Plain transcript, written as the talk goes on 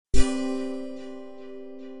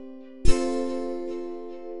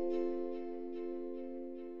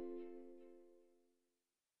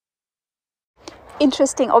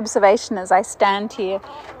interesting observation as I stand here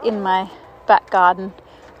in my back garden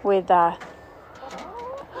with,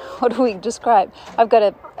 what do we describe? I've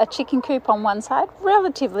got a chicken coop on one side,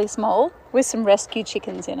 relatively small, with some rescue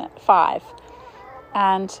chickens in it, 5.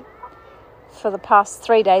 And for the past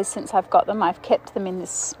 3 days since I've got them, I've kept them in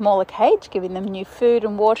this smaller cage, giving them new food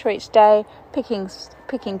and water each day,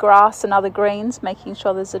 picking grass and other greens, making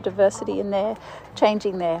sure there's a diversity in there,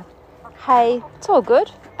 changing their hay. It's all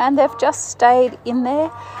good. And they've just stayed in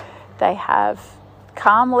there. They have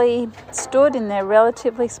calmly stood in their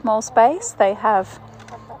relatively small space. They have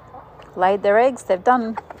laid their eggs. They've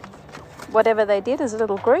done whatever they did as a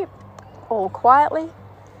little group, all quietly.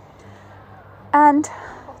 And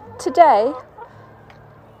today,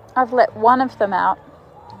 I've let one of them out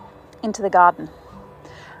into the garden.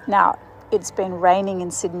 Now, it's been raining in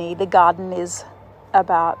Sydney. The garden is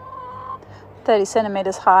about 30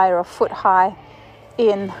 centimetres high or a foot high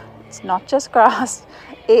it's not just grass,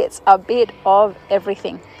 it's a bit of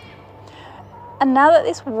everything. And now that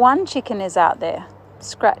this one chicken is out there,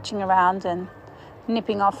 scratching around and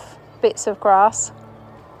nipping off bits of grass,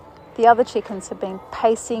 the other chickens have been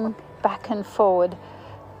pacing back and forward,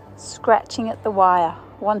 scratching at the wire,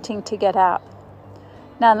 wanting to get out.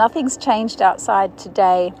 Now, nothing's changed outside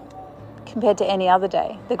today compared to any other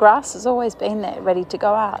day. The grass has always been there, ready to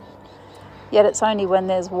go out. Yet it's only when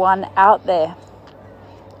there's one out there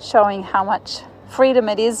showing how much freedom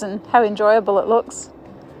it is and how enjoyable it looks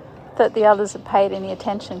that the others have paid any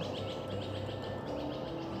attention.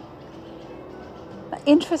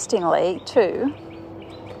 Interestingly, too,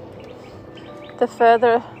 the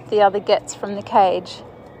further the other gets from the cage,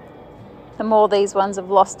 the more these ones have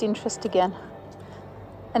lost interest again.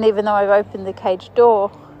 And even though I've opened the cage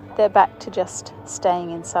door, they're back to just staying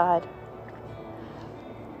inside.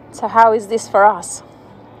 So how is this for us?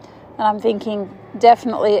 And I'm thinking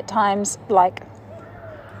definitely at times, like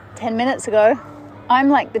 10 minutes ago, I'm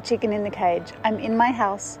like the chicken in the cage. I'm in my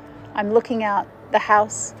house. I'm looking out the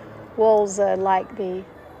house. Walls are like the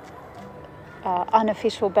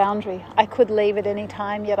unofficial boundary. I could leave at any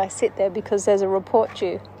time, yet I sit there because there's a report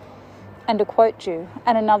due and a quote due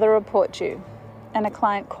and another report due and a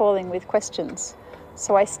client calling with questions.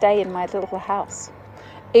 So I stay in my little house,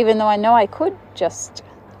 even though I know I could just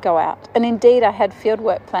go out. And indeed, I had field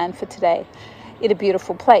work planned for today in a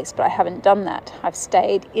beautiful place, but I haven't done that. I've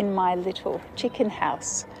stayed in my little chicken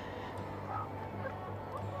house,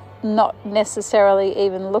 not necessarily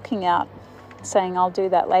even looking out, saying I'll do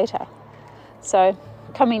that later. So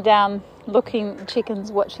coming down, looking at the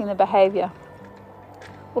chickens, watching the behaviour,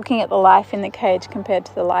 looking at the life in the cage compared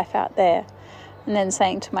to the life out there, and then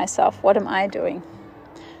saying to myself, what am I doing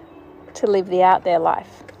to live the out there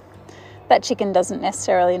life? That chicken doesn't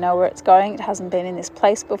necessarily know where it's going. It hasn't been in this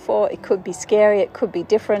place before. It could be scary. It could be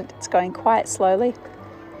different. It's going quite slowly.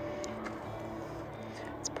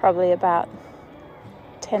 It's probably about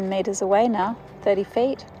 10 metres away now, 30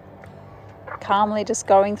 feet. Calmly just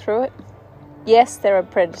going through it. Yes, there are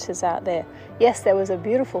predators out there. Yes, there was a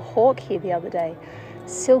beautiful hawk here the other day.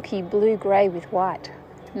 Silky blue-grey with white.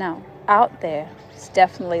 Now, out there, it's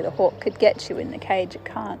definitely the hawk could get you. In the cage, it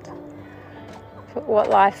can't. But what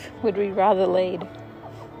life would we rather lead?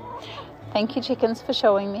 Thank you, chickens, for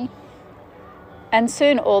showing me. And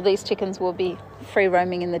soon all these chickens will be free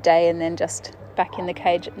roaming in the day and then just back in the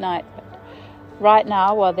cage at night. But right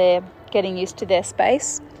now, while they're getting used to their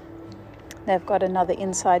space, they've got another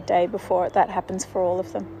inside day before that happens for all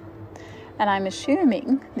of them. And I'm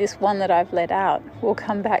assuming this one that I've let out will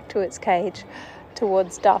come back to its cage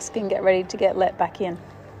towards dusk and get ready to get let back in.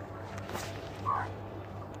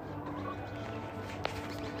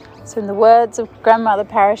 So in the words of Grandmother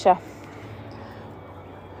Parisha,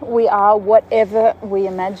 we are whatever we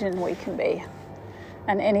imagine we can be.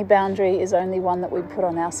 And any boundary is only one that we put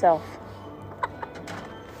on ourselves.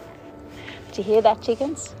 Did you hear that,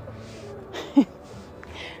 chickens?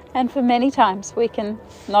 And for many times we can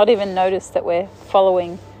not even notice that we're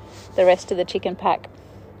following the rest of the chicken pack,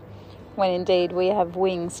 when indeed we have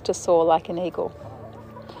wings to soar like an eagle.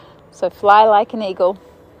 So fly like an eagle.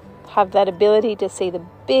 Have that ability to see the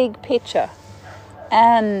big picture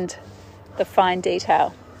and the fine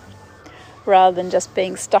detail, rather than just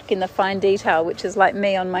being stuck in the fine detail, which is like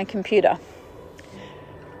me on my computer.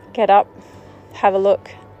 Get up, have a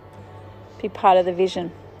look, be part of the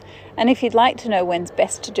vision. And if you'd like to know when's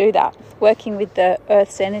best to do that, working with the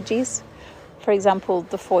Earth's energies, for example,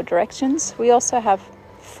 the 4 directions, we also have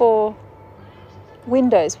 4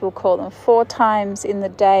 windows, we'll call them, 4 times in the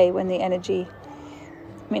day when the energy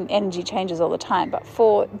changes all the time, but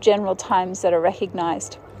 4 general times that are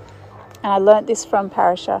recognized. And I learnt this from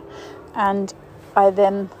Parisha, and I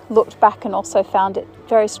then looked back and also found it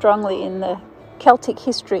very strongly in the Celtic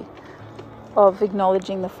history of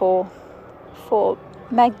acknowledging the four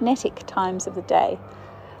magnetic times of the day.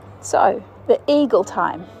 So, the eagle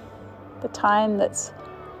time, the time that's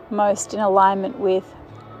most in alignment with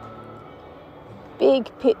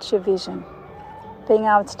big picture vision, being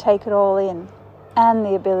able to take it all in, and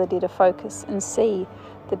the ability to focus and see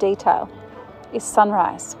the detail, is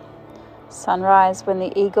sunrise. Sunrise when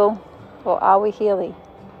the eagle, or Awi Healy,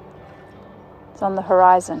 is on the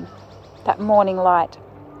horizon, that morning light.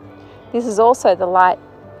 This is also the light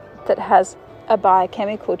that has a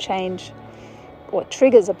biochemical change, or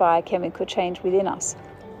triggers a biochemical change within us.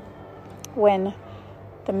 When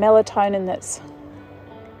the melatonin that's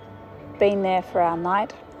been there for our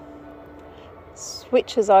night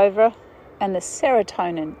switches over and the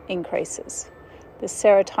serotonin increases. The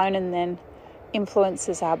serotonin then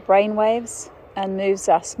influences our brain waves and moves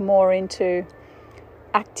us more into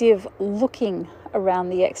active looking around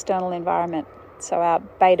the external environment. So our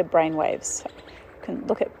beta brain waves. You can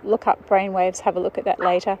look up brain waves, have a look at that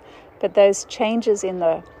later. But those changes in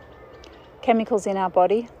the chemicals in our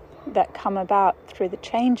body that come about through the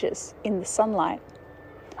changes in the sunlight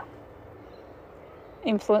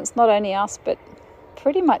influence not only us but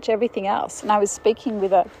pretty much everything else. And I was speaking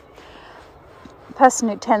with a person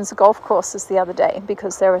who tends the golf courses the other day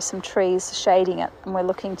because there are some trees shading it and we're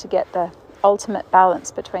looking to get the ultimate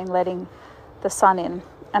balance between letting the sun in.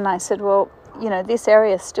 And I said, well, this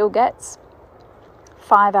area still gets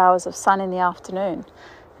 5 hours of sun in the afternoon.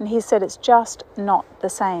 And he said it's just not the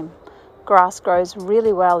same. Grass grows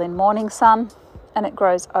really well in morning sun and it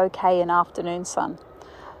grows okay in afternoon sun.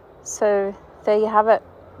 So there you have it.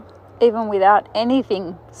 Even without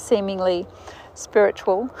anything seemingly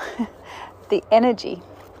spiritual, the energy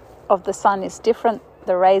of the sun is different.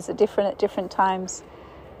 The rays are different at different times.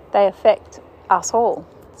 They affect us all.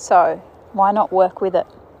 So why not work with it?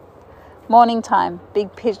 Morning time,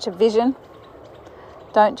 big picture vision.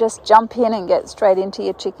 Don't just jump in and get straight into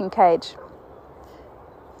your chicken cage.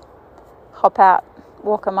 Hop out,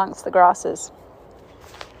 walk amongst the grasses.